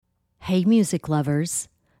Hey, music lovers.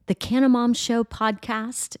 The Canamom Show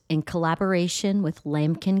podcast, in collaboration with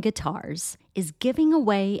Lamkin Guitars, is giving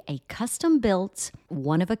away a custom-built,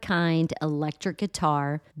 one-of-a-kind electric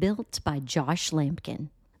guitar built by Josh Lamkin.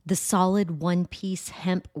 The solid one-piece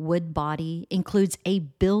hemp wood body includes a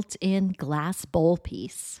built-in glass bowl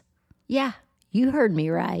piece. Yeah, you heard me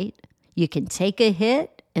right. You can take a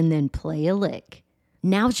hit and then play a lick.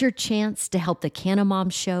 Now's your chance to help the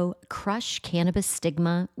Canamom Show crush cannabis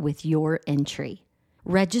stigma with your entry.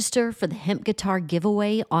 Register for the hemp guitar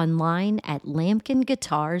giveaway online at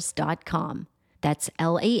lamkinguitars.com. That's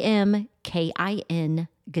LAMKIN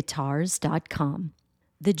guitars.com.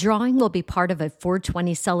 The drawing will be part of a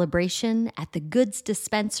 420 celebration at the Goods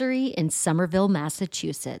Dispensary in Somerville,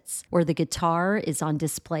 Massachusetts, where the guitar is on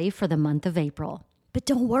display for the month of April. But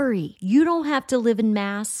don't worry, you don't have to live in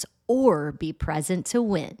Mass or be present to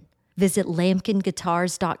win. Visit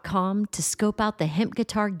lamkinguitars.com to scope out the hemp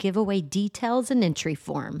guitar giveaway details and entry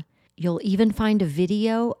form. You'll even find a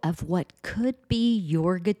video of what could be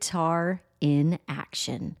your guitar in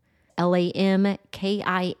action.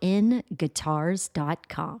 LAMKIN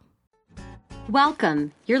guitars.com.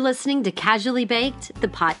 Welcome. You're listening to Casually Baked, the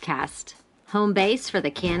podcast. Home base for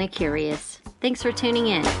the Canna Curious. Thanks for tuning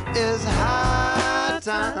in. It's high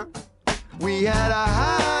time. We had a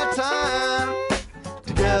high time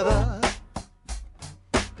together.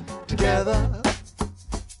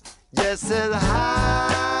 Yes, it's a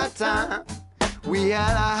high time. We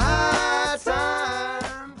had a high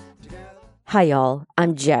time together. Hi, y'all.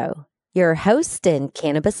 I'm Joe, your host and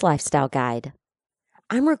cannabis lifestyle guide.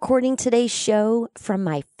 I'm recording today's show from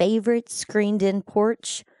my favorite screened-in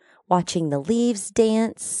porch, watching the leaves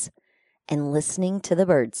dance and listening to the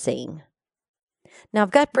birds sing. Now,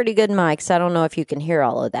 I've got pretty good mics. I don't know if you can hear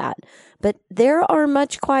all of that, but there are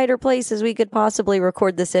much quieter places we could possibly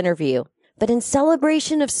record this interview. But in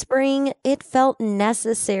celebration of spring, it felt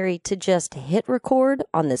necessary to just hit record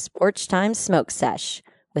on this Porch Time Smoke Sesh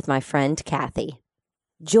with my friend Kathy.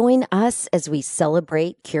 Join us as we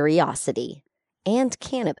celebrate curiosity and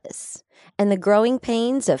cannabis and the growing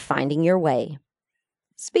pains of finding your way.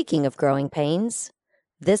 Speaking of growing pains,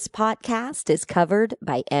 this podcast is covered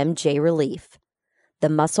by MJ Relief, the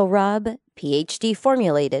muscle rub PhD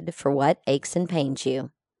formulated for what aches and pains you.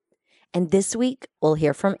 And this week, we'll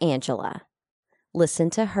hear from Angela. Listen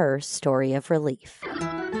to her story of relief.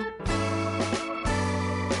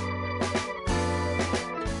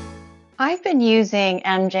 I've been using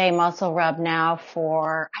MJ Muscle Rub now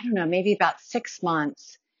for, maybe about 6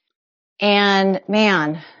 months. And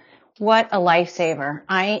man, what a lifesaver.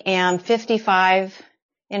 I am 55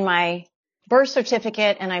 in my birth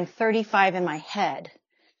certificate and I'm 35 in my head.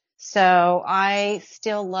 So I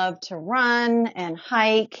still love to run and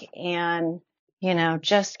hike and,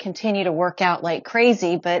 just continue to work out like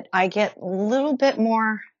crazy, but I get a little bit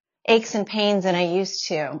more aches and pains than I used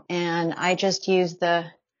to. And I just use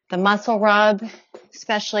the muscle rub,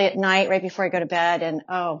 especially at night right before I go to bed. And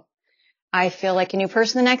I feel like a new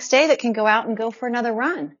person the next day that can go out and go for another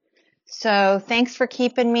run. So thanks for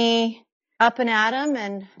keeping me up and at 'em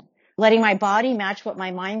and letting my body match what my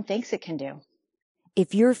mind thinks it can do.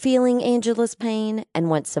 If you're feeling Angela's pain and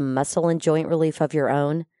want some muscle and joint relief of your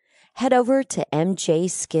own, head over to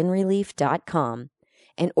mjskinrelief.com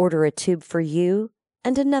and order a tube for you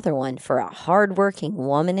and another one for a hardworking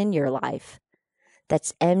woman in your life.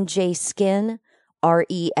 That's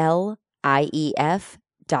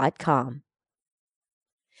mjskinrelief.com.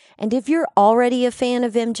 And if you're already a fan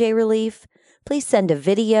of MJ Relief, please send a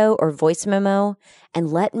video or voice memo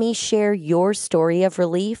and let me share your story of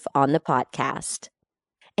relief on the podcast.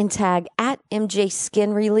 And tag at MJ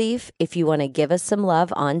Skin Relief if you want to give us some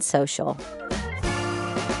love on social.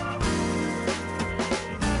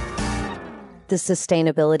 The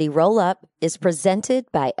Sustainability Roll-Up is presented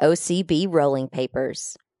by OCB Rolling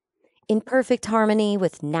Papers. In perfect harmony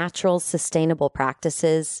with natural, sustainable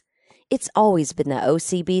practices, it's always been the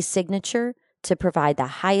OCB signature to provide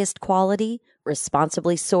the highest quality,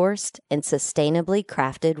 responsibly sourced, and sustainably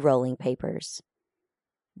crafted rolling papers.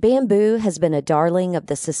 Bamboo has been a darling of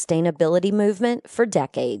the sustainability movement for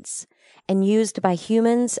decades and used by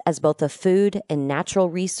humans as both a food and natural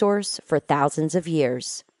resource for thousands of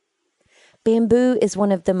years. Bamboo is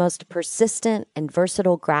one of the most persistent and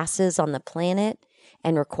versatile grasses on the planet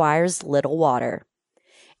and requires little water.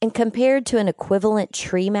 And compared to an equivalent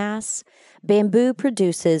tree mass, bamboo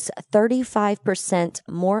produces 35%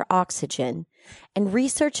 more oxygen, and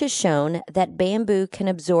research has shown that bamboo can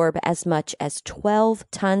absorb as much as 12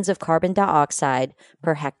 tons of carbon dioxide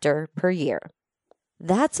per hectare per year.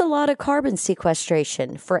 That's a lot of carbon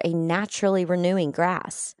sequestration for a naturally renewing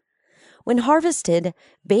grass. When harvested,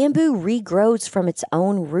 bamboo regrows from its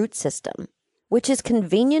own root system, which is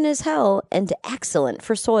convenient as hell and excellent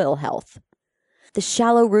for soil health. The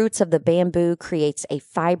shallow roots of the bamboo creates a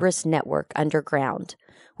fibrous network underground,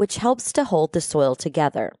 which helps to hold the soil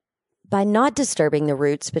together. By not disturbing the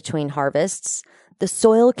roots between harvests, the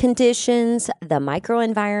soil conditions, the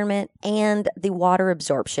microenvironment, and the water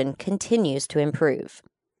absorption continues to improve.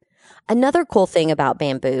 Another cool thing about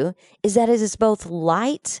bamboo is that it is both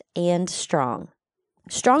light and strong.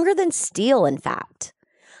 Stronger than steel, in fact.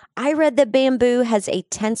 I read that bamboo has a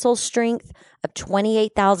tensile strength of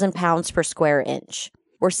 28,000 pounds per square inch,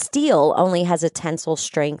 where steel only has a tensile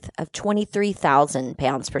strength of 23,000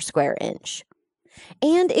 pounds per square inch.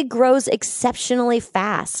 And it grows exceptionally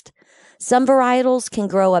fast. Some varietals can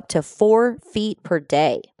grow up to 4 feet per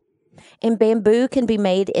day. And bamboo can be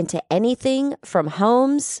made into anything from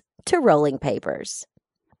homes to rolling papers.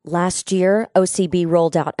 Last year, OCB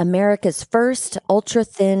rolled out America's first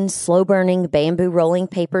ultra-thin, slow-burning bamboo rolling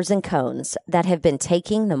papers and cones that have been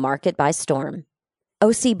taking the market by storm.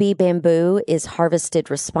 OCB bamboo is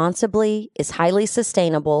harvested responsibly, is highly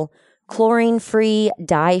sustainable, chlorine-free,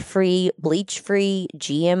 dye-free, bleach-free,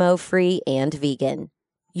 GMO-free, and vegan.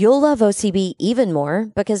 You'll love OCB even more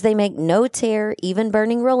because they make no-tear,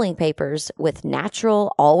 even-burning rolling papers with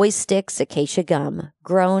natural, always-sticks acacia gum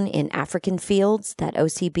grown in African fields that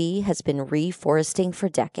OCB has been reforesting for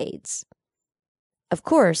decades. Of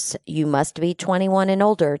course, you must be 21 and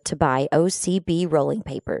older to buy OCB rolling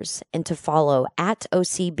papers and to follow at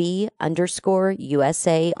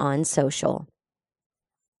OCB_USA on social.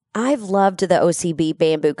 I've loved the OCB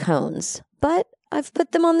bamboo cones, but I've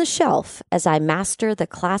put them on the shelf as I master the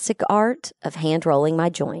classic art of hand rolling my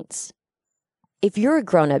joints. If you're a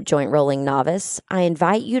grown-up joint rolling novice, I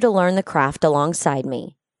invite you to learn the craft alongside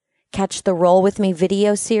me. Catch the Roll With Me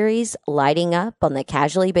video series lighting up on the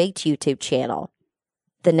Casually Baked YouTube channel.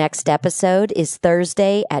 The next episode is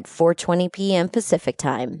Thursday at 4:20 p.m. Pacific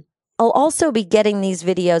Time. I'll also be getting these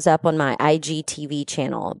videos up on my IGTV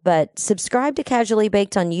channel, but subscribe to Casually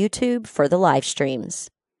Baked on YouTube for the live streams.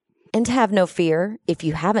 And have no fear, if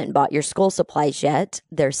you haven't bought your school supplies yet,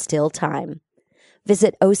 there's still time.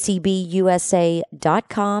 Visit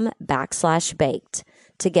ocbusa.com/baked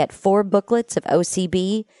to get 4 booklets of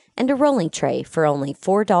OCB and a rolling tray for only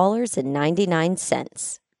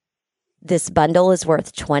 $4.99. This bundle is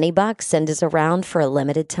worth $20 and is around for a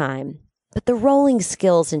limited time. But the rolling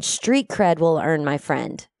skills and street cred we'll earn, my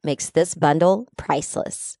friend, makes this bundle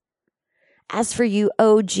priceless. As for you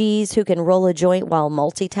OGs who can roll a joint while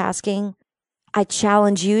multitasking, I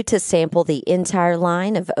challenge you to sample the entire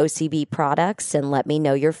line of OCB products and let me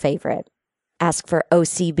know your favorite. Ask for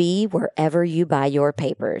OCB wherever you buy your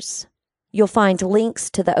papers. You'll find links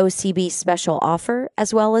to the OCB special offer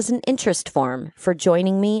as well as an interest form for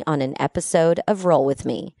joining me on an episode of Roll With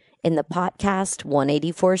Me in the podcast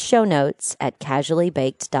 184 show notes at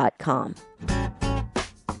casuallybaked.com.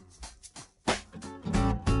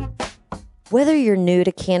 Whether you're new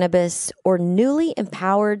to cannabis or newly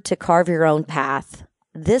empowered to carve your own path,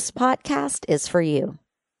 this podcast is for you.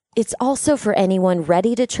 It's also for anyone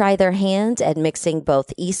ready to try their hand at mixing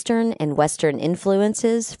both Eastern and Western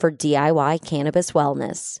influences for DIY cannabis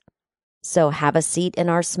wellness. So have a seat in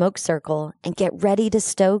our smoke circle and get ready to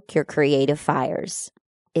stoke your creative fires.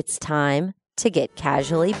 It's time to get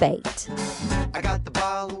casually baked. I got the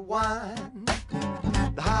bottle of wine,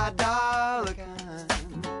 the high dollar kind.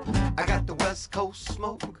 I got the West Coast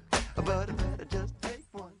smoke, but I better just take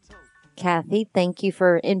one toke. Kathy, thank you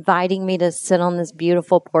for inviting me to sit on this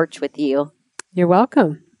beautiful porch with you. You're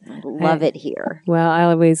welcome. Love it here. Well, I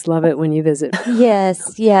always love it when you visit.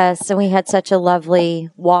 Yes. And we had such a lovely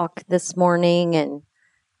walk this morning and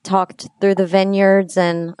talked through the vineyards.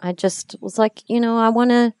 And I just was like, I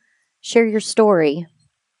want to share your story.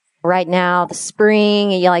 Right now, the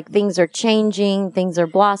spring, things are changing, things are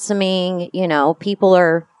blossoming. People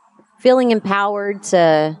are feeling empowered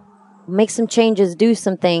to make some changes, do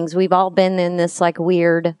some things. We've all been in this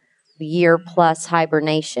weird year plus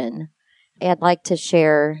hibernation. I'd like to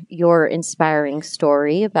share your inspiring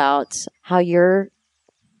story about how your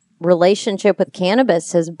relationship with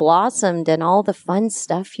cannabis has blossomed and all the fun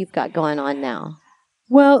stuff you've got going on now.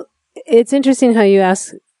 Well, it's interesting how you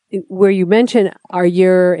ask, where you mention our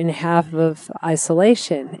year and a half of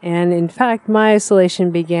isolation. And in fact, my isolation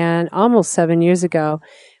began almost 7 years ago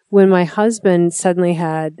when my husband suddenly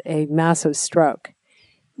had a massive stroke.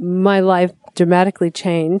 My life dramatically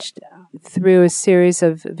changed through a series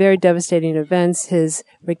of very devastating events, his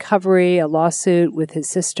recovery, a lawsuit with his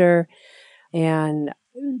sister, and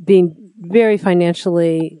being very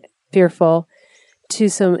financially fearful, to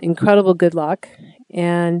some incredible good luck.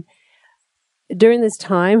 And during this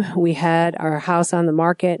time, we had our house on the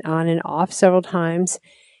market on and off several times,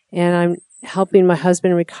 and I'm helping my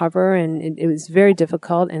husband recover, and it was very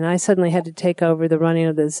difficult. And I suddenly had to take over the running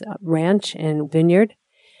of this ranch and vineyard,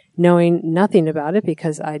 knowing nothing about it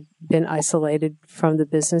because I'd been isolated from the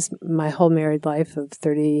business my whole married life of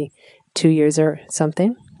 32 years or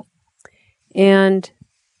something. And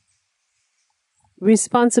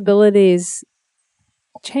responsibilities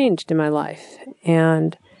changed in my life,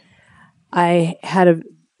 and I had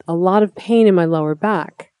a lot of pain in my lower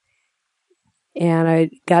back. And I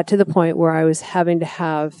got to the point where I was having to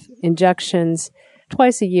have injections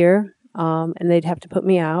twice a year, and they'd have to put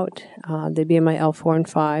me out. They'd be in my L4 and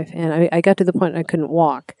 5. And I got to the point I couldn't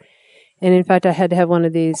walk. And in fact, I had to have one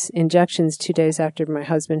of these injections 2 days after my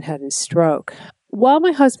husband had his stroke. While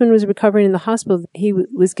my husband was recovering in the hospital, he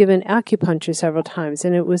was given acupuncture several times.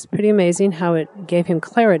 And it was pretty amazing how it gave him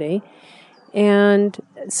clarity. And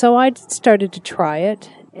so I started to try it.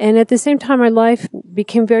 And at the same time, our life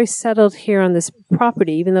became very settled here on this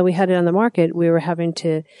property. Even though we had it on the market, we were having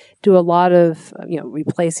to do a lot of,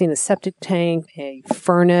 replacing a septic tank, a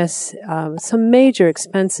furnace, some major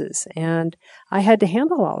expenses. And I had to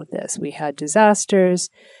handle all of this. We had disasters,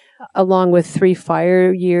 along with 3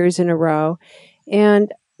 fire years in a row.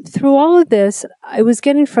 And through all of this, I was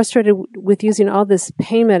getting frustrated with using all this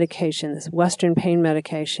pain medication, this Western pain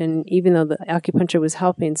medication, even though the acupuncture was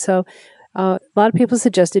helping. So a lot of people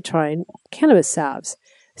suggested trying cannabis salves.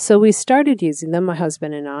 So we started using them, my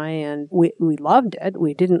husband and I, and we loved it.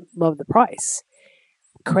 We didn't love the price.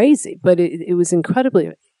 Crazy, but it was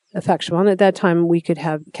incredibly effectual. And at that time, we could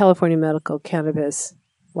have California medical cannabis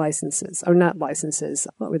licenses, or not licenses.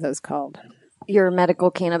 What were those called? Your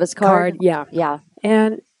medical cannabis card? Yeah. Yeah.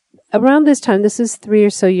 And around this time, this is 3 or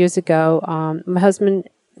so years ago, my husband,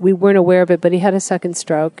 we weren't aware of it, but he had a second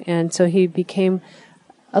stroke. And so he became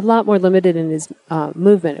a lot more limited in his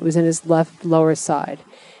movement. It was in his left lower side.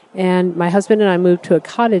 And my husband and I moved to a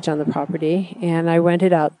cottage on the property, and I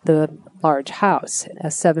rented out the large house, a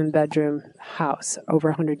 7-bedroom house, over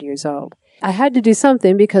 100 years old. I had to do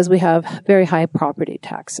something because we have very high property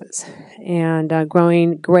taxes. And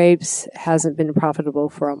growing grapes hasn't been profitable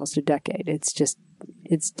for almost a decade.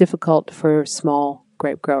 It's difficult for small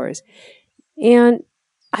grape growers. And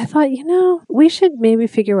I thought, we should maybe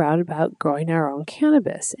figure out about growing our own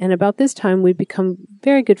cannabis. And about this time, we'd become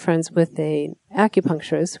very good friends with an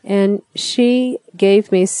acupuncturist, and she gave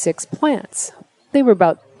me 6 plants. They were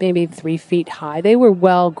about maybe 3 feet high. They were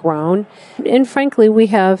well grown. And frankly, we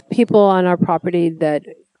have people on our property that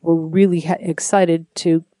were really excited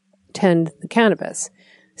to tend the cannabis.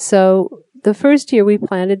 So the first year we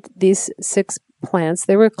planted these 6 plants.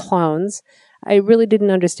 They were clones. I really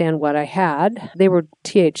didn't understand what I had. They were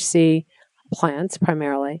THC plants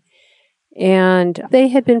primarily. And they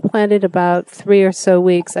had been planted about 3 or so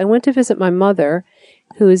weeks. I went to visit my mother,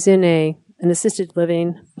 who is in an assisted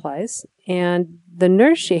living place. And the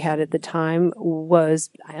nurse she had at the time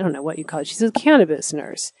was, I don't know what you call it, she's a cannabis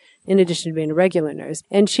nurse, in addition to being a regular nurse.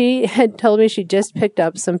 And she had told me she just picked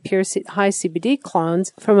up some pure high CBD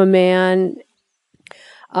clones from a man.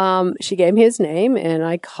 She gave me his name, and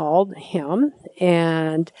I called him,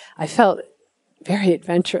 and I felt very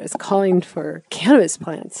adventurous calling for cannabis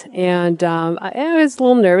plants. And I was a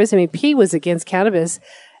little nervous. I mean, P was against cannabis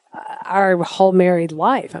our whole married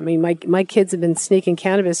life. I mean, my kids have been sneaking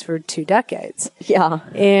cannabis for 2 decades. Yeah.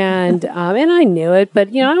 And I knew it,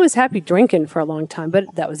 but, I was happy drinking for a long time.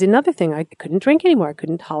 But that was another thing. I couldn't drink anymore. I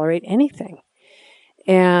couldn't tolerate anything.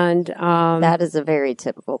 And that is a very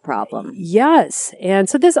typical problem. Yes. And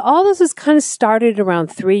so all this was kind of started around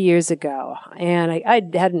 3 years ago. And I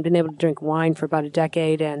hadn't been able to drink wine for about a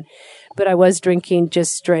decade, but I was drinking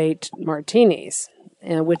just straight martinis,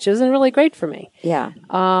 which isn't really great for me. Yeah.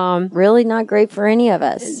 Really not great for any of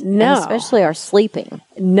us. No. And especially our sleeping.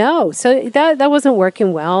 No. So that wasn't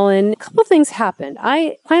working well. And a couple things happened.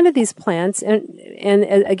 I planted these plants, and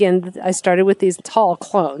again, I started with these tall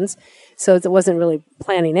clones. So it wasn't really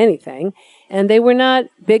planting anything. And they were not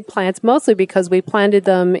big plants, mostly because we planted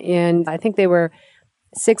them in, I think they were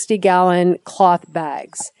 60-gallon cloth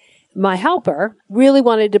bags. My helper really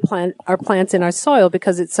wanted to plant our plants in our soil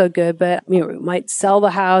because it's so good, but we might sell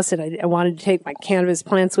the house, and I wanted to take my cannabis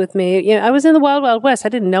plants with me. I was in the Wild Wild West. I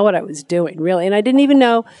didn't know what I was doing, really. And I didn't even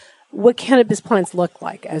know what cannabis plants looked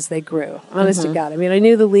like as they grew, honest to God. I mean, I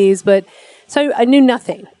knew the leaves, but so I knew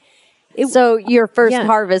nothing. So your first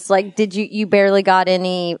harvest, like, did you barely got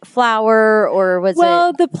any flower, or was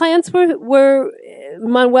Well, the plants were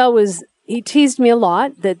Manuel he teased me a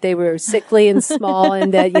lot that they were sickly and small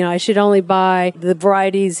and that, I should only buy the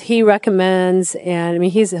varieties he recommends. And I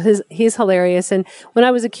mean, he's hilarious. And when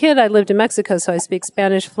I was a kid, I lived in Mexico, so I speak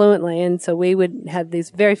Spanish fluently. And so we would have these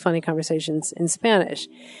very funny conversations in Spanish.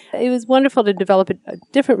 It was wonderful to develop a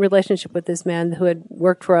different relationship with this man who had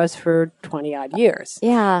worked for us for 20 odd years.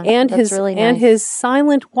 Yeah. And that's really nice. and his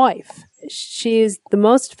silent wife. She's the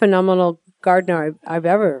most phenomenal gardener I've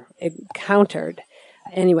ever encountered.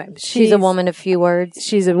 Anyway, she's a woman of few words.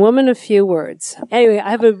 She's a woman of few words. Anyway, I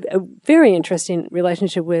have a very interesting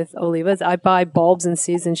relationship with Oliva. I buy bulbs and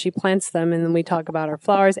seeds and she plants them, and then we talk about our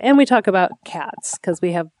flowers and we talk about cats because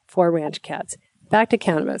we have 4 ranch cats. Back to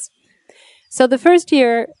cannabis. So the first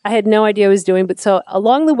year I had no idea what I was doing, but so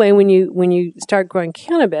along the way when you start growing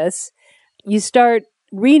cannabis, you start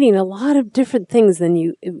reading a lot of different things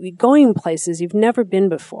than going places you've never been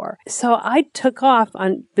before. So I took off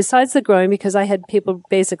on, besides the growing, because I had people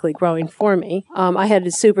basically growing for me. I had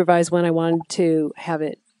to supervise when I wanted to have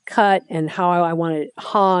it cut and how I wanted it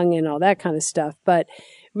hung and all that kind of stuff. But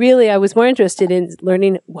really, I was more interested in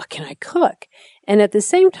learning what can I cook. And at the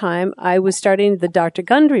same time, I was starting the Dr.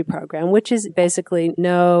 Gundry program, which is basically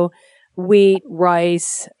no wheat,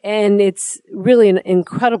 rice, and it's really an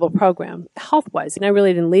incredible program health-wise. And I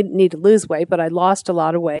really didn't need to lose weight, but I lost a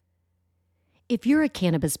lot of weight. If you're a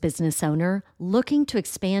cannabis business owner looking to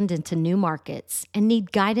expand into new markets and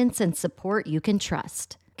need guidance and support you can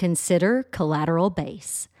trust, consider Collateral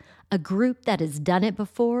Base, a group that has done it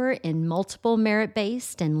before in multiple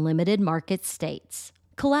merit-based and limited market states.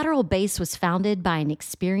 Collateral Base was founded by an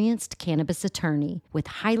experienced cannabis attorney with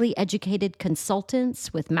highly educated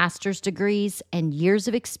consultants with master's degrees and years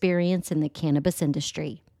of experience in the cannabis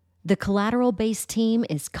industry. The Collateral Base team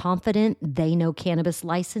is confident they know cannabis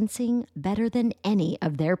licensing better than any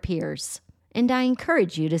of their peers. And I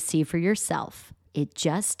encourage you to see for yourself. It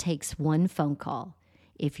just takes one phone call.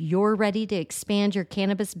 If you're ready to expand your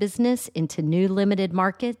cannabis business into new limited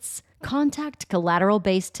markets, contact Collateral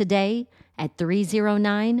Base today at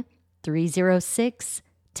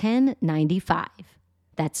 309-306-1095.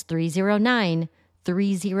 That's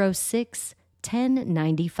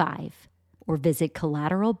 309-306-1095. Or visit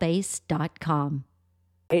collateralbase.com.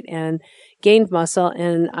 And gained muscle,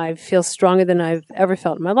 and I feel stronger than I've ever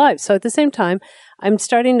felt in my life. So at the same time, I'm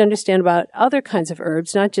starting to understand about other kinds of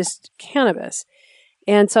herbs, not just cannabis.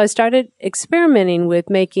 And so I started experimenting with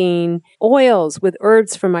making oils with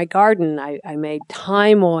herbs from my garden. I made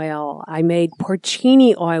thyme oil. I made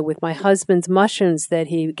porcini oil with my husband's mushrooms that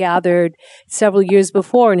he gathered several years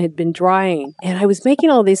before and had been drying. And I was making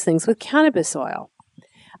all these things with cannabis oil.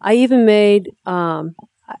 I even made,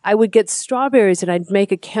 I would get strawberries and I'd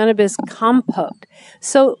make a cannabis compote.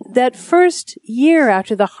 So that first year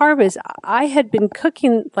after the harvest, I had been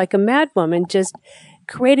cooking like a madwoman, just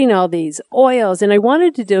creating all these oils, and I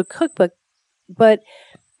wanted to do a cookbook, but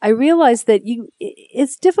I realized that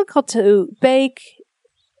it's difficult to bake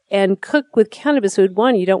and cook with cannabis food.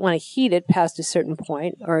 One, you don't want to heat it past a certain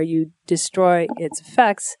point, or you destroy its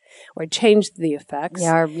effects or change the effects.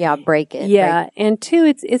 Yeah, break it. Yeah, and two,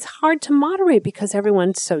 it's hard to moderate because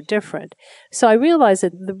everyone's so different. So I realized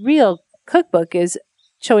that the real cookbook is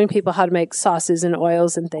showing people how to make sauces and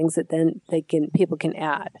oils and things that then people can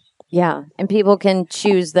add. Yeah, and people can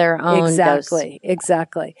choose their own Exactly.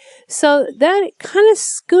 So that kind of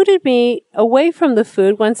scooted me away from the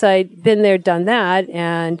food once I'd been there, done that,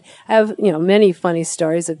 and I have, many funny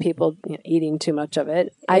stories of people eating too much of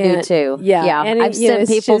it. I do too. Yeah. And I've sent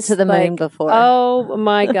people to the moon before. Oh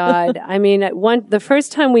my God. I mean, the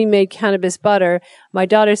first time we made cannabis butter, my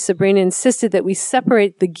daughter Sabrina insisted that we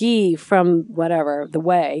separate the ghee from the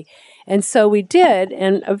whey. And so we did,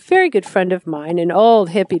 and a very good friend of mine, an old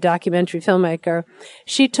hippie documentary filmmaker,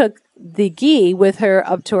 she took the ghee with her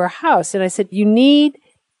up to her house. And I said, you need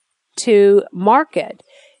to mark it.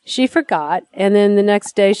 She forgot, and then the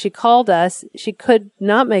next day she called us. She could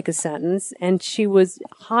not make a sentence, and she was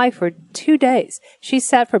high for 2 days. She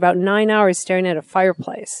sat for about 9 hours staring at a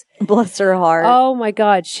fireplace. Bless her heart. Oh, my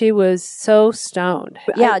God. She was so stoned.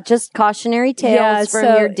 Yeah, just cautionary tales from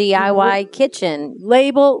your DIY kitchen.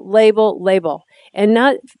 Label. And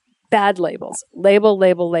not bad labels.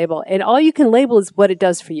 Label. And all you can label is what it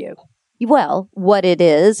does for you. Well, what it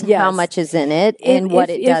is, yes. How much is in it, and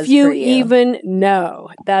what it does for you. If you even know,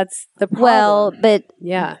 that's the problem. Well, but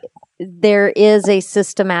yeah, there is a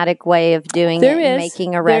systematic way of doing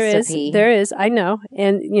making a recipe. There is. I know.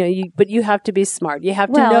 And, but you have to be smart. You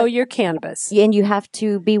have to know your cannabis. And you have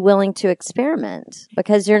to be willing to experiment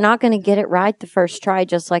because you're not going to get it right the first try,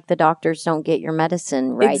 just like the doctors don't get your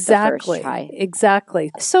medicine right the first try.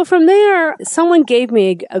 Exactly. So from there, someone gave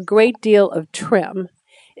me a great deal of trim.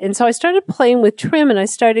 And so I started playing with trim, and I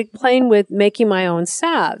started playing with making my own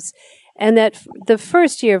salves. And that the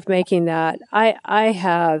first year of making that, I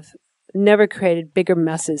have never created bigger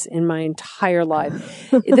messes in my entire life.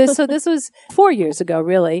 So this was 4 years ago,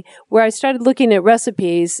 really, where I started looking at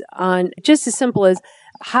recipes on just as simple as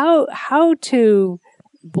how to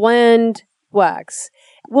blend wax.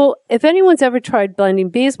 Well, if anyone's ever tried blending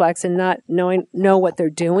beeswax and not know what they're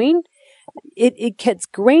doing, it gets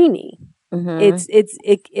grainy.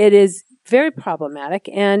 It is very problematic.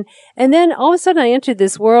 And then all of a sudden I entered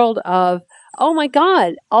this world of, oh my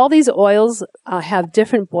God, all these oils have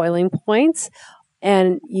different boiling points,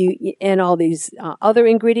 and all these other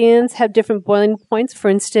ingredients have different boiling points. For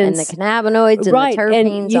instance, and the cannabinoids and right, the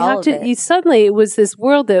terpenes, and you all have of to. it. You suddenly, it was this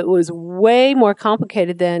world that was way more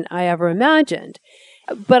complicated than I ever imagined.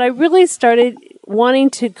 But I really started wanting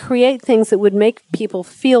to create things that would make people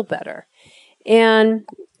feel better, and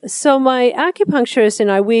so my acupuncturist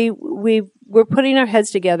and I, we were putting our heads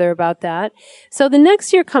together about that. So the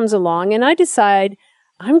next year comes along, and I decide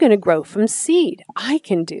I'm going to grow from seed. I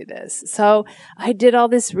can do this. So I did all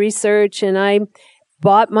this research, and I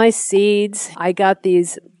bought my seeds. I got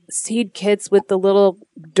these seed kits with the little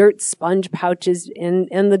dirt sponge pouches and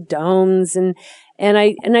the domes, and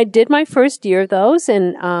I did my first year of those,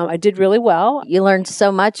 and I did really well. You learned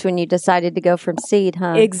so much when you decided to go from seed,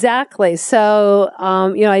 huh? Exactly. So,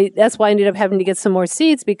 that's why I ended up having to get some more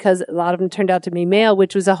seeds, because a lot of them turned out to be male,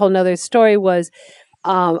 which was a whole nother story.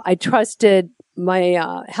 I trusted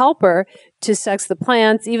my helper to sex the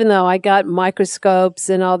plants, even though I got microscopes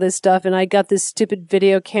and all this stuff, and I got this stupid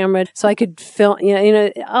video camera so I could film,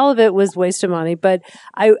 all of it was waste of money. But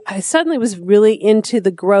I suddenly was really into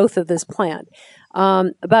the growth of this plant.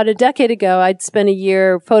 About a decade ago, I'd spent a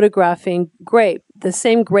year photographing the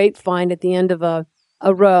same grapevine at the end of a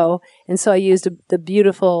row. And so I used the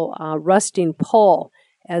beautiful rusting pole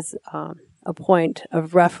as a point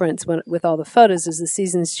of reference with all the photos as the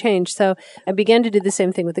seasons change. So I began to do the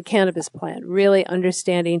same thing with the cannabis plant, really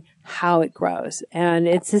understanding how it grows. And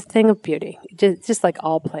it's a thing of beauty, just like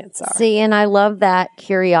all plants are. See, and I love that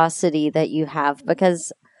curiosity that you have,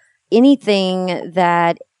 because anything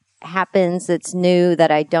that happens that's new, that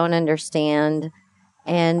I don't understand,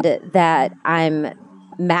 and that I'm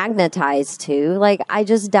magnetized to, like, I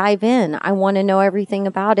just dive in. I want to know everything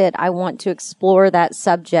about it. I want to explore that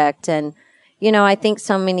subject. And I think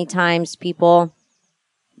so many times people,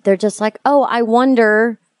 they're just like, oh, I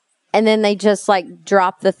wonder. And then they just like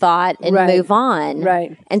drop the thought and move on.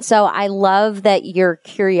 Right. And so I love that your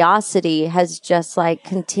curiosity has just like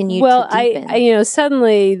continued to deepen. I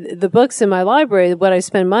suddenly the books in my library, what I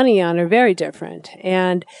spend money on, are very different.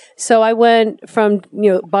 And so I went from,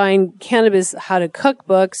 buying cannabis how to cook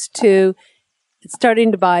books to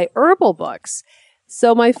starting to buy herbal books.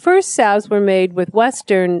 So my first salves were made with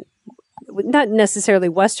not necessarily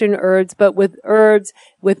Western herbs, but with herbs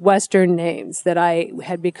with Western names that I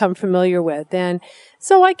had become familiar with. And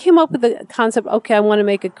so I came up with the concept, okay, I want to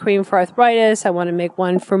make a cream for arthritis. I want to make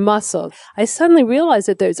one for muscle. I suddenly realized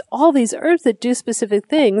that there's all these herbs that do specific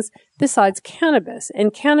things besides cannabis.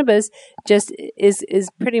 And cannabis just is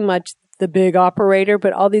pretty much the big operator,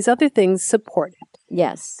 but all these other things support it.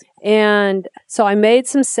 Yes. And so I made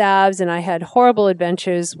some salves, and I had horrible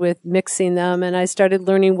adventures with mixing them. And I started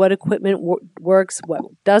learning what equipment works, what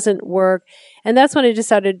doesn't work. And that's when I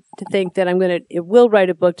decided to think that will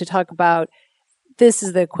write a book to talk about, this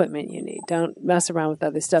is the equipment you need. Don't mess around with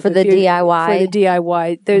other stuff. For the DIY. For the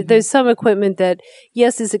DIY. There's some equipment that,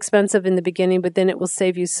 yes, is expensive in the beginning, but then it will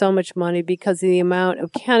save you so much money because of the amount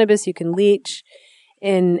of cannabis you can leach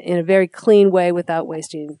in a very clean way without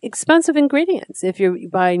wasting expensive ingredients, if you're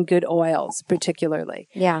buying good oils, particularly.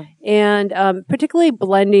 Yeah. And particularly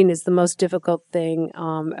blending is the most difficult thing.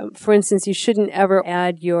 For instance, you shouldn't ever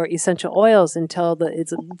add your essential oils until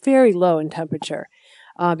it's very low in temperature,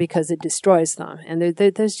 because it destroys them. And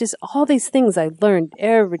there's just all these things I learned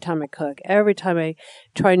every time I cook, every time I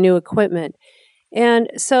try new equipment. And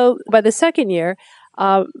so by the second year,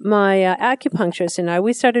 my acupuncturist and I,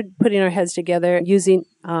 we started putting our heads together using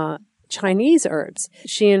Chinese herbs.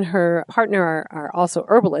 She and her partner are also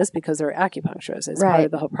herbalists because they're acupuncturists as part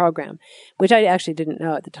of the whole program, which I actually didn't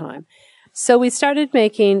know at the time. So we started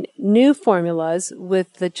making new formulas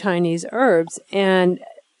with the Chinese herbs, and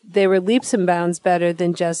they were leaps and bounds better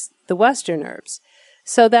than just the Western herbs.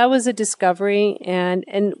 So that was a discovery.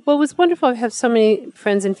 And what was wonderful, I have so many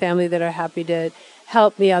friends and family that are happy to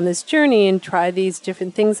help me on this journey and try these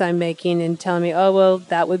different things I'm making and telling me, oh, well,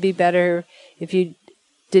 that would be better if you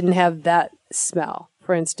didn't have that smell,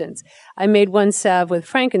 for instance. I made one salve with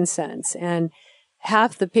frankincense, and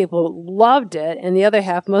half the people loved it, and the other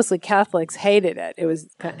half, mostly Catholics, hated it. It was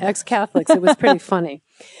ex-Catholics. It was pretty funny.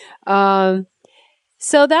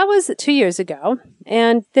 So that was 2 years ago.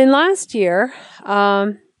 And then last year,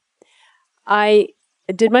 I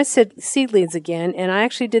did my seedlings again, and I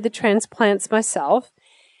actually did the transplants myself.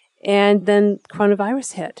 And then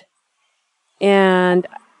coronavirus hit. And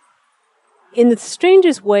in the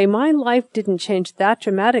strangest way, my life didn't change that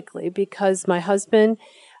dramatically because my husband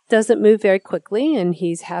doesn't move very quickly, and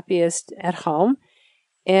he's happiest at home.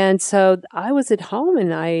 And so I was at home,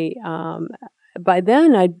 and by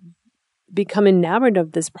then I'd become enamored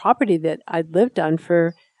of this property that I'd lived on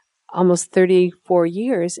for almost 34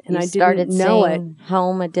 years, and I didn't know it.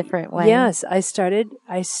 Home a different way. Yes, I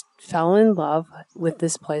fell in love with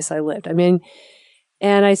this place I lived. I mean,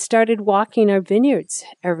 and I started walking our vineyards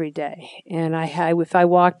every day. And if I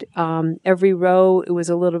walked every row, it was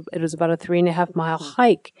about a 3.5 mile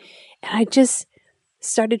hike. And I just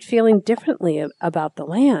started feeling differently about the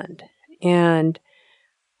land. And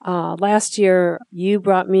last year, you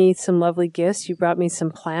brought me some lovely gifts. You brought me some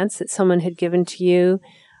plants that someone had given to you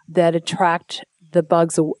that attract the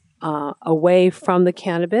bugs away from the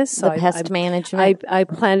cannabis. So pest management. I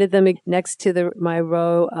planted them next to my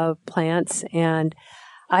row of plants, and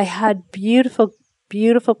I had beautiful,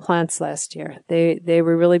 beautiful plants last year. They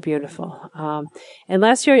were really beautiful. And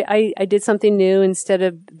last year I did something new. Instead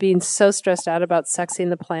of being so stressed out about sexing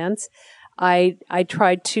the plants, I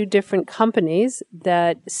tried 2 different companies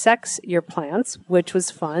that sex your plants, which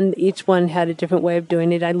was fun. Each one had a different way of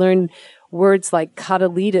doing it. I learned words like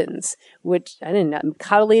cotyledons, which I didn't know.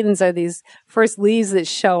 Cotyledons are these first leaves that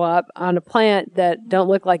show up on a plant that don't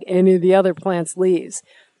look like any of the other plant's leaves.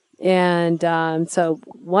 And so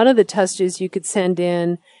one of the testers, you could send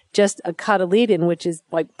in just a cotyledon, which is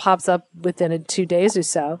like pops up within 2 days or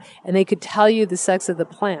so, and they could tell you the sex of the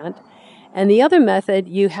plant. And the other method,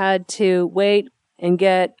 you had to wait and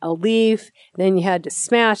get a leaf, then you had to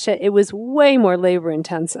smash it. It was way more labor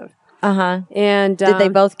intensive. Uh-huh. And did they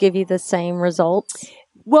both give you the same results?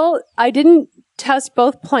 Well, I didn't test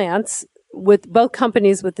both plants with both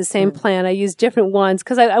companies with the same plant. I used different ones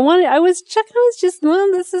because I was checking. I was just,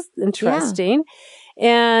 this is interesting.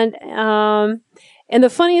 Yeah. And the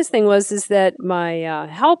funniest thing is that my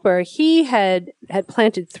helper, he had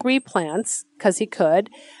planted 3 plants because he could.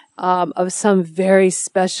 Of some very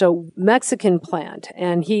special Mexican plant.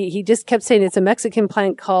 And he just kept saying it's a Mexican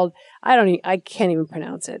plant called, I can't even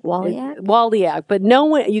pronounce it. Walliac. But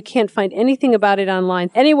you can't find anything about it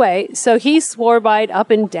online. Anyway, so he swore by it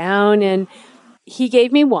up and down, and he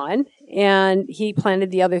gave me one, and he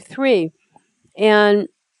planted the other 3. And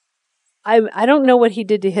I don't know what he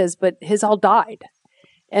did to his, but his all died.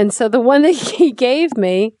 And so the one that he gave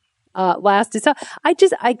me, last December,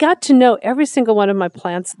 I got to know every single one of my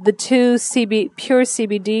plants. The 2 pure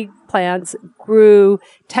CBD plants grew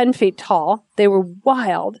 10 feet tall. They were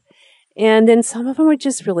wild. And then some of them were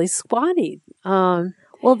just really squatty.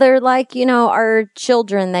 Well, they're like, our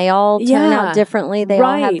children. They all turn out differently. They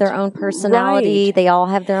all have their own personality. Right. They all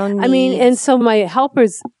have their own needs. I mean, and so my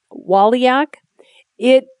helper's Walliac,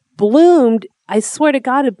 it bloomed. I swear to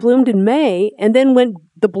God, it bloomed in May. And then when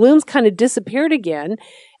the blooms kind of disappeared again,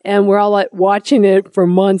 and we're all like watching it for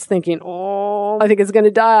months thinking, I think it's going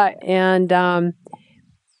to die. And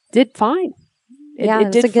did fine.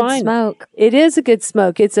 It did it's a fine. good smoke. It is a good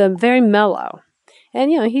smoke. It's a very mellow.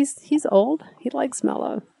 And, he's old. He likes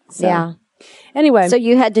mellow. So. Yeah. Anyway. So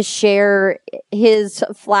you had to share his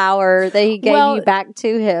flower that he gave you back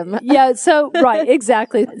to him. Yeah. So, right.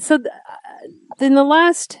 Exactly. So in the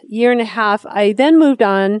last 1.5 years, I then moved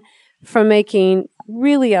on from making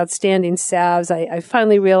really outstanding salves. I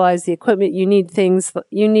finally realized the equipment you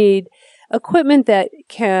need equipment that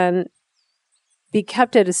can be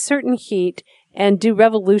kept at a certain heat and do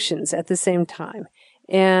revolutions at the same time.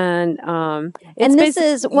 And this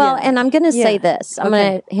is and I'm going to say this. I'm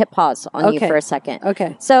going to hit pause on you for a second.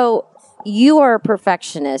 Okay. So you are a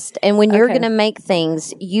perfectionist, and when you're going to make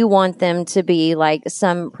things, you want them to be like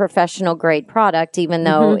some professional grade product, even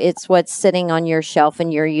though it's what's sitting on your shelf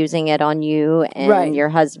and you're using it on you and your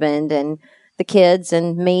husband and the kids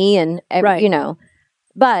and me and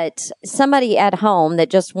But somebody at home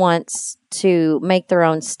that just wants to make their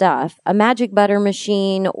own stuff, a magic butter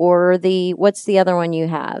machine or what's the other one you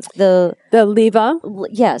have? The Leva?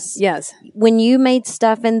 Yes. Yes. When you made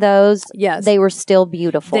stuff in those, they were still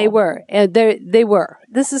beautiful. They were. They were.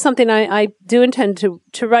 This is something I do intend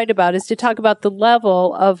to write about, is to talk about the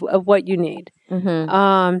level of what you need.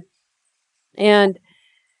 Mm-hmm. And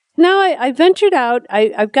now I ventured out.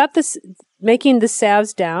 I've got this, making the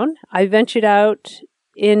salves down. I ventured out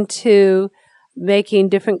into making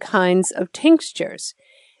different kinds of tinctures.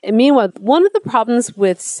 And meanwhile, one of the problems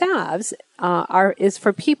with salves is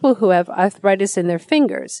for people who have arthritis in their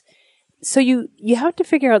fingers. So you have to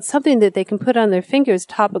figure out something that they can put on their fingers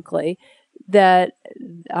topically that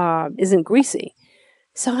isn't greasy.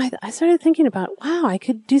 So I started thinking about, wow, I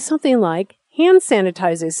could do something like hand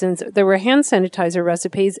sanitizer, since there were hand sanitizer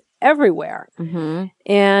recipes everywhere. Mm-hmm.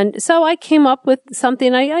 And so I came up with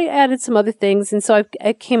something. I added some other things, and so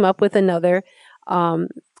I came up with another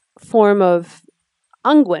form of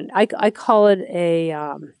unguent. I call it a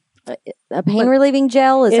pain relieving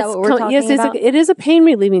gel. Is that what we're talking about? Yes, it is a pain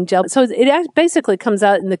relieving gel. So it basically comes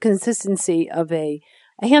out in the consistency of a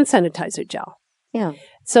hand sanitizer gel. Yeah.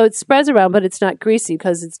 So it spreads around, but it's not greasy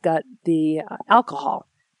because it's got the alcohol.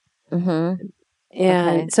 Mm-hmm.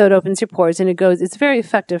 And so it opens your pores, and it's very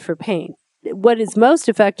effective for pain. What is most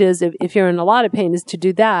effective is if you're in a lot of pain is to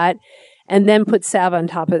do that and then put salve on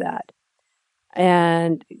top of that.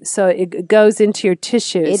 And so it goes into your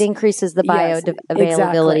tissues. It increases the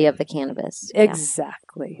bioavailability of the cannabis.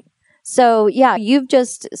 Exactly. So, you've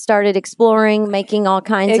just started exploring, making all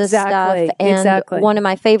kinds of stuff. And one of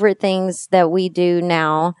my favorite things that we do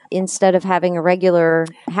now, instead of having a regular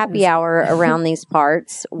happy hour around these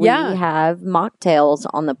parts, we have mocktails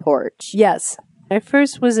on the porch. Yes. I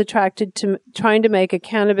first was attracted to trying to make a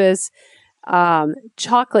cannabis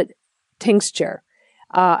chocolate tincture.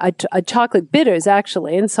 A chocolate bitters,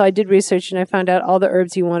 actually. And so I did research, and I found out all the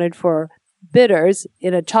herbs you wanted for bitters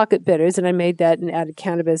in a chocolate bitters, and I made that and added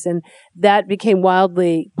cannabis, and that became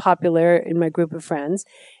wildly popular in my group of friends.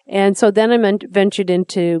 And so then I ventured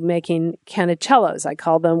into making canacellos, I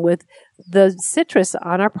call them, with the citrus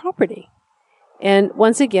on our property. And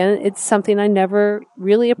once again, it's something I never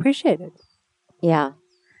really appreciated. Yeah.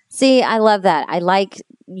 See, I love that. I like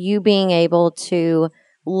you being able to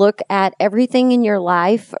look at everything in your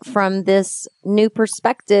life from this new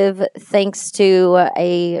perspective, thanks to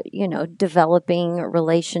a, developing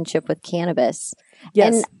relationship with cannabis.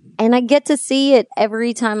 Yes. And I get to see it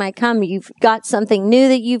every time I come. You've got something new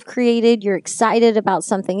that you've created. You're excited about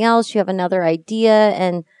something else. You have another idea.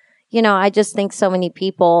 And, I just think so many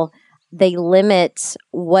people, they limit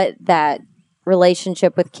what that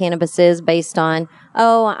relationship with cannabis is based on,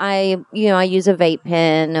 I use a vape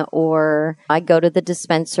pen, or I go to the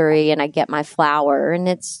dispensary and I get my flower. And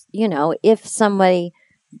it's, if somebody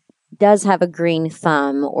does have a green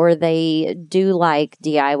thumb or they do like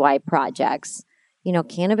DIY projects,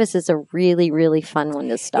 cannabis is a really, really fun one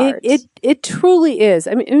to start. It truly is.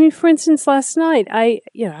 I mean, for instance, last night,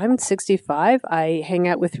 I'm 65. I hang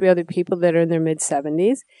out with 3 other people that are in their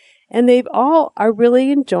mid-70s. And they've all are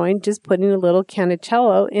really enjoying just putting a little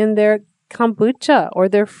canacello in their kombucha or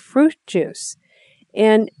their fruit juice.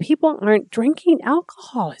 And people aren't drinking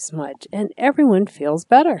alcohol as much, and everyone feels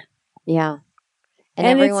better. Yeah. And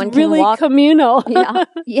everyone it's really communal. Yeah.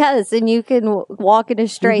 Yes, and you can walk in a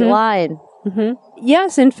straight line. Mm-hmm.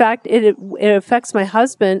 Yes, in fact, it affects my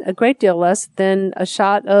husband a great deal less than a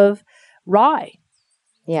shot of rye.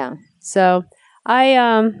 Yeah. So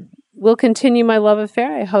I will continue my love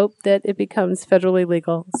affair. I hope that it becomes federally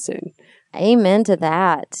legal soon. Amen to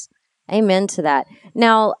that. Amen to that.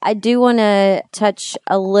 Now, I do want to touch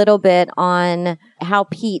a little bit on how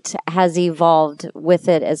Pete has evolved with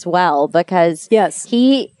it as well, because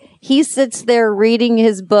he sits there reading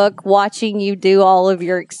his book, watching you do all of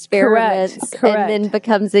your experiments, Correct. And then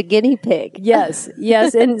becomes a guinea pig. Yes.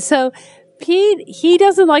 And so Pete, he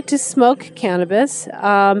doesn't like to smoke cannabis.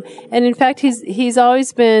 And in fact, he's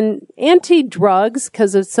always been anti-drugs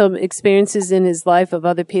because of some experiences in his life of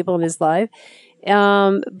other people in his life.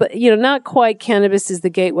 But, not quite cannabis is the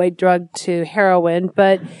gateway drug to heroin,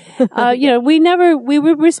 but, we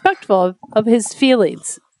were respectful of his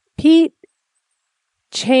feelings. Pete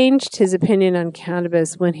changed his opinion on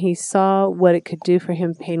cannabis when he saw what it could do for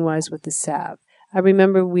him pain-wise with the salve. I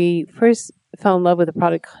remember we first fell in love with a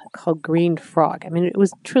product called Green Frog. I mean, it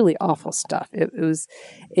was truly awful stuff.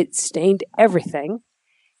 It stained everything,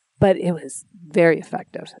 but it was very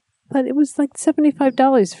effective. But it was like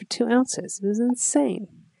 $75 for 2 ounces. It was insane.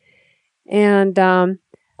 And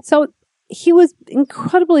so he was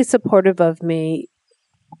incredibly supportive of me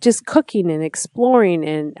just cooking and exploring.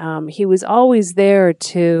 And he was always there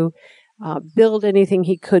to build anything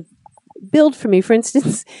he could build for me. For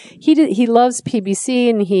instance, he loves PVC,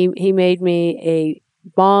 and he made me a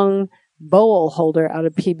bong bowl holder out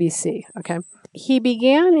of PVC. Okay. He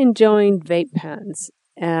began enjoying vape pens,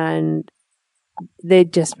 and they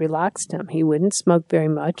just relaxed him. He wouldn't smoke very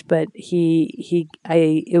much, but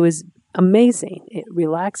it was amazing. It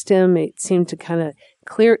relaxed him. It seemed to kind of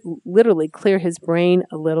literally clear his brain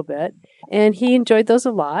a little bit. And he enjoyed those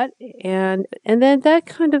a lot. And then that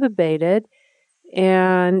kind of abated.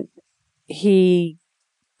 And he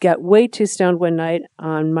got way too stoned one night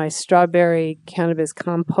on my strawberry cannabis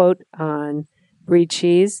compote on brie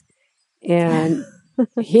cheese. And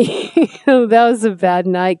that was a bad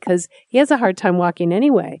night because he has a hard time walking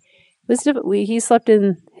anyway. It was he slept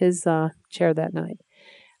in his chair that night.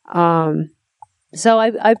 So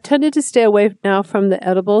I've tended to stay away now from the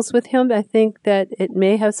edibles with him. I think that it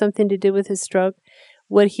may have something to do with his stroke.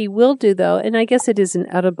 What he will do, though, and I guess it is an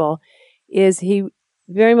edible, is he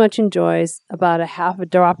very much enjoys about a half a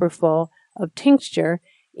dropper full of tincture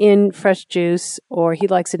in fresh juice, or he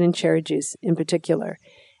likes it in cherry juice in particular.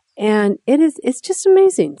 And it's just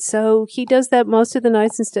amazing. So he does that most of the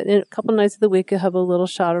nights. Instead, a couple nights of the week, he'll have a little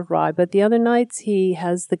shot of rye. But the other nights, he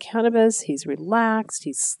has the cannabis. He's relaxed.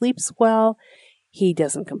 He sleeps well. He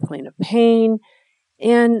doesn't complain of pain.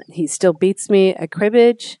 And he still beats me at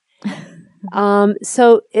cribbage. And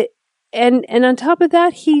on top of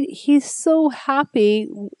that, he's so happy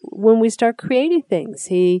when we start creating things.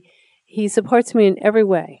 He supports me in every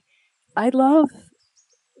way. I love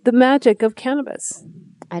the magic of cannabis.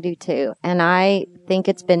 I do too. And I think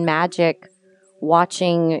it's been magic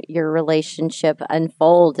watching your relationship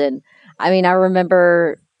unfold. And I mean, I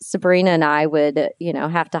remember Sabrina and I would,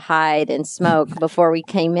 have to hide and smoke before we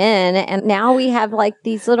came in. And now we have like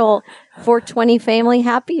these little 420 family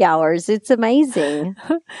happy hours. It's amazing.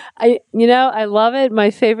 I love it.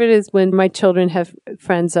 My favorite is when my children have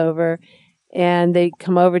friends over and they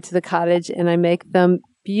come over to the cottage and I make them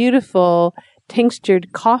beautiful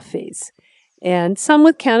tinctured coffees. And some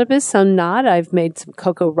with cannabis, some not. I've made some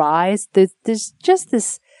cocoa ryes. There's just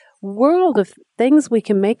this world of things we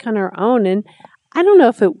can make on our own. And I don't know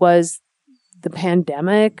if it was the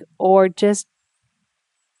pandemic or just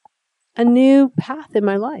a new path in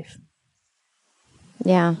my life.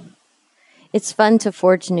 Yeah. It's fun to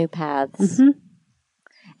forge new paths. Mm-hmm.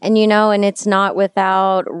 And, and it's not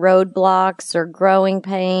without roadblocks or growing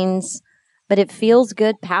pains, but it feels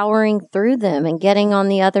good powering through them and getting on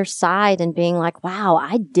the other side and being like, wow,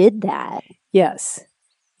 I did that. Yes.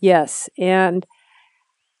 And,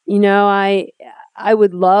 I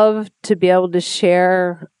would love to be able to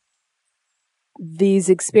share these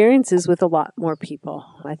experiences with a lot more people.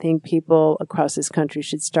 I think people across this country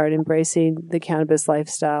should start embracing the cannabis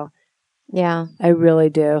lifestyle. Yeah. I really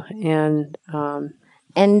do.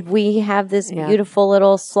 And we have this beautiful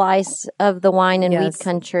little slice of the wine and weed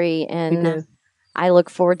country. And I look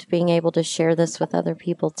forward to being able to share this with other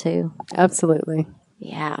people too. Absolutely.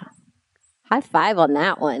 Yeah. High five on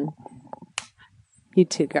that one. You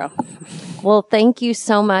too, girl. Well, thank you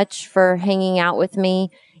so much for hanging out with me.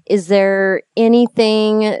 Is there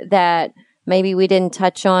anything that maybe we didn't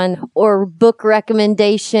touch on, or book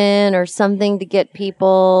recommendation or something to get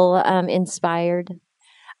people inspired?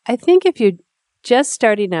 I think if you're just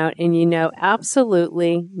starting out and you know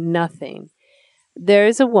absolutely nothing,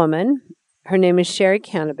 there's a woman. Her name is Sherry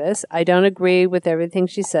Cannabis. I don't agree with everything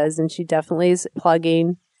she says, and she definitely is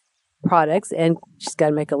plugging products, and she's got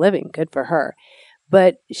to make a living. Good for her.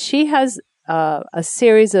 But she has a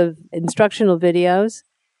series of instructional videos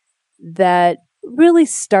that really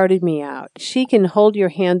started me out. She can hold your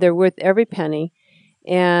hand. They're worth every penny.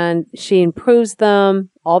 And she improves them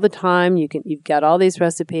all the time. You've got all these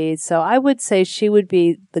recipes. So I would say she would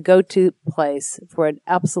be the go-to place for an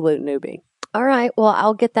absolute newbie. All right. Well,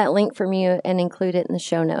 I'll get that link from you and include it in the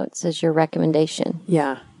show notes as your recommendation.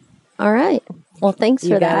 Yeah. All right. Well, thanks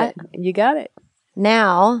for that. You got it.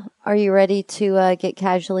 Now, are you ready to get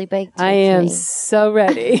casually baked? I am so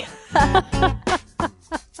ready.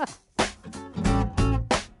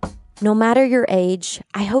 No matter your age,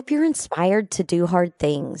 I hope you're inspired to do hard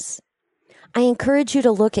things. I encourage you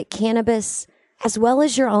to look at cannabis, as well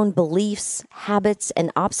as your own beliefs, habits,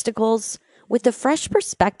 and obstacles, with a fresh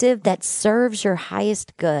perspective that serves your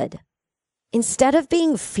highest good. Instead of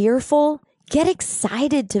being fearful, get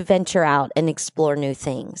excited to venture out and explore new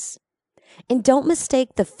things. And don't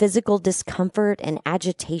mistake the physical discomfort and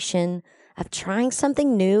agitation of trying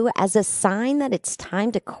something new as a sign that it's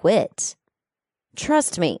time to quit.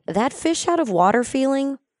 Trust me, that fish out of water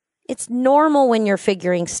feeling, it's normal when you're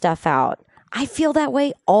figuring stuff out. I feel that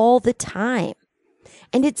way all the time.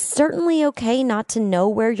 And it's certainly okay not to know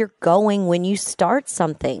where you're going when you start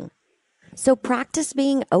something. So practice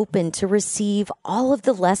being open to receive all of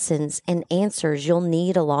the lessons and answers you'll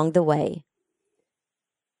need along the way.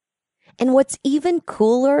 And what's even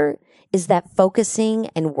cooler is that focusing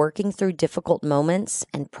and working through difficult moments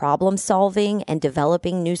and problem solving and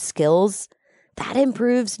developing new skills, that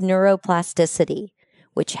improves neuroplasticity,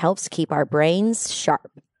 which helps keep our brains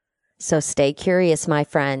sharp. So stay curious, my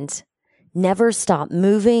friend. Never stop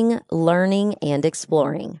moving, learning, and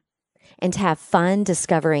exploring. And have fun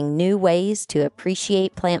discovering new ways to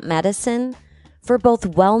appreciate plant medicine for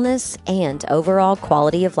both wellness and overall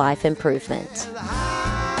quality of life improvement.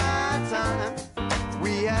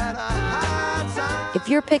 If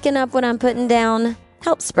you're picking up what I'm putting down,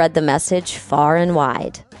 help spread the message far and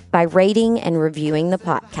wide by rating and reviewing the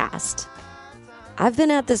podcast. I've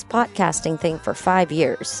been at this podcasting thing for 5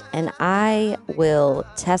 years, and I will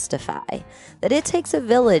testify that it takes a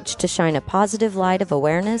village to shine a positive light of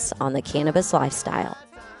awareness on the cannabis lifestyle.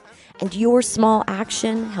 And your small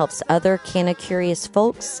action helps other canna-curious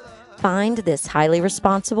folks find this highly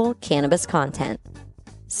responsible cannabis content.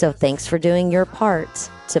 So thanks for doing your part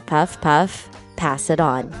to Puff Puff, pass it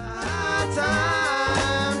on.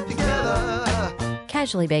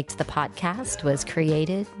 Casually Baked, the podcast, was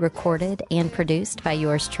created, recorded, and produced by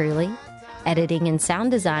yours truly. Editing and sound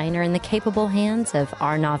design are in the capable hands of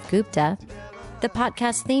Arnav Gupta. The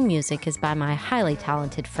podcast theme music is by my highly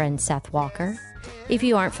talented friend Seth Walker. If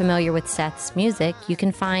you aren't familiar with Seth's music, you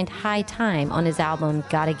can find High Time on his album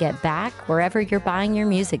Gotta Get Back wherever you're buying your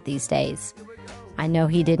music these days. I know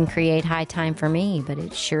he didn't create High Time for me, but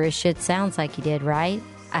it sure as shit sounds like he did, right?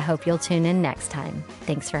 I hope you'll tune in next time.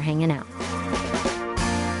 Thanks for hanging out.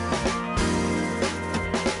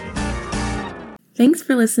 Thanks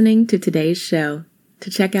for listening to today's show.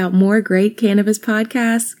 To check out more great cannabis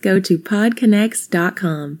podcasts, go to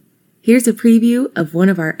podconnects.com. Here's a preview of one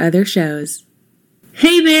of our other shows.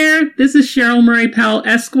 Hey there, this is Cheryl Murray Powell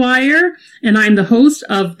Esquire, and I'm the host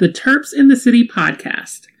of the Terps in the City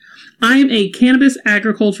podcast. I'm a cannabis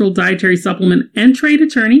agricultural dietary supplement and trade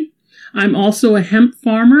attorney. I'm also a hemp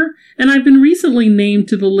farmer, and I've been recently named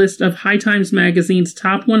to the list of High Times Magazine's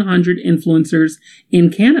top 100 influencers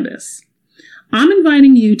in cannabis. I'm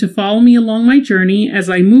inviting you to follow me along my journey as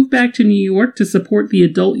I move back to New York to support the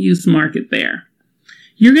adult use market there.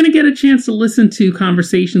 You're going to get a chance to listen to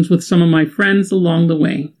conversations with some of my friends along the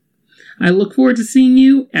way. I look forward to seeing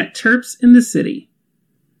you at Terps in the City.